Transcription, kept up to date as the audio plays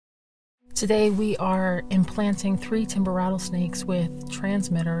Today we are implanting 3 timber rattlesnakes with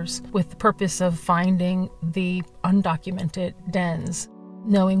transmitters with the purpose of finding the undocumented dens.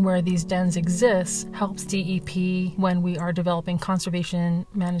 Knowing where these dens exist helps DEP when we are developing conservation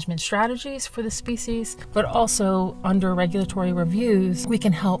management strategies for the species, but also under regulatory reviews, we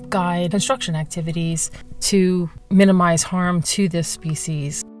can help guide construction activities to minimize harm to this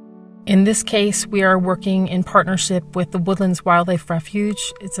species. In this case, we are working in partnership with the Woodlands Wildlife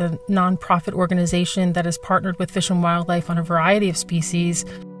Refuge. It's a nonprofit organization that has partnered with Fish and Wildlife on a variety of species.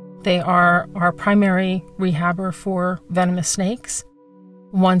 They are our primary rehabber for venomous snakes.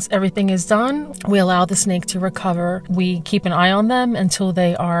 Once everything is done, we allow the snake to recover. We keep an eye on them until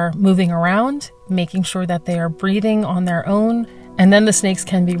they are moving around, making sure that they are breathing on their own, and then the snakes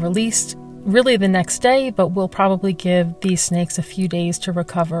can be released really the next day, but we'll probably give these snakes a few days to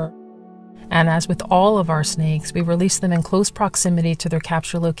recover. And as with all of our snakes, we release them in close proximity to their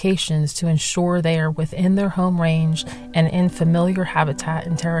capture locations to ensure they are within their home range and in familiar habitat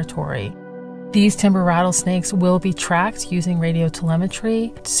and territory. These timber rattlesnakes will be tracked using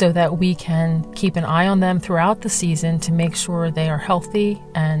radiotelemetry so that we can keep an eye on them throughout the season to make sure they are healthy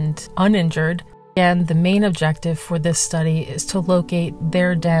and uninjured. And the main objective for this study is to locate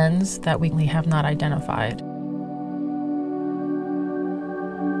their dens that we have not identified.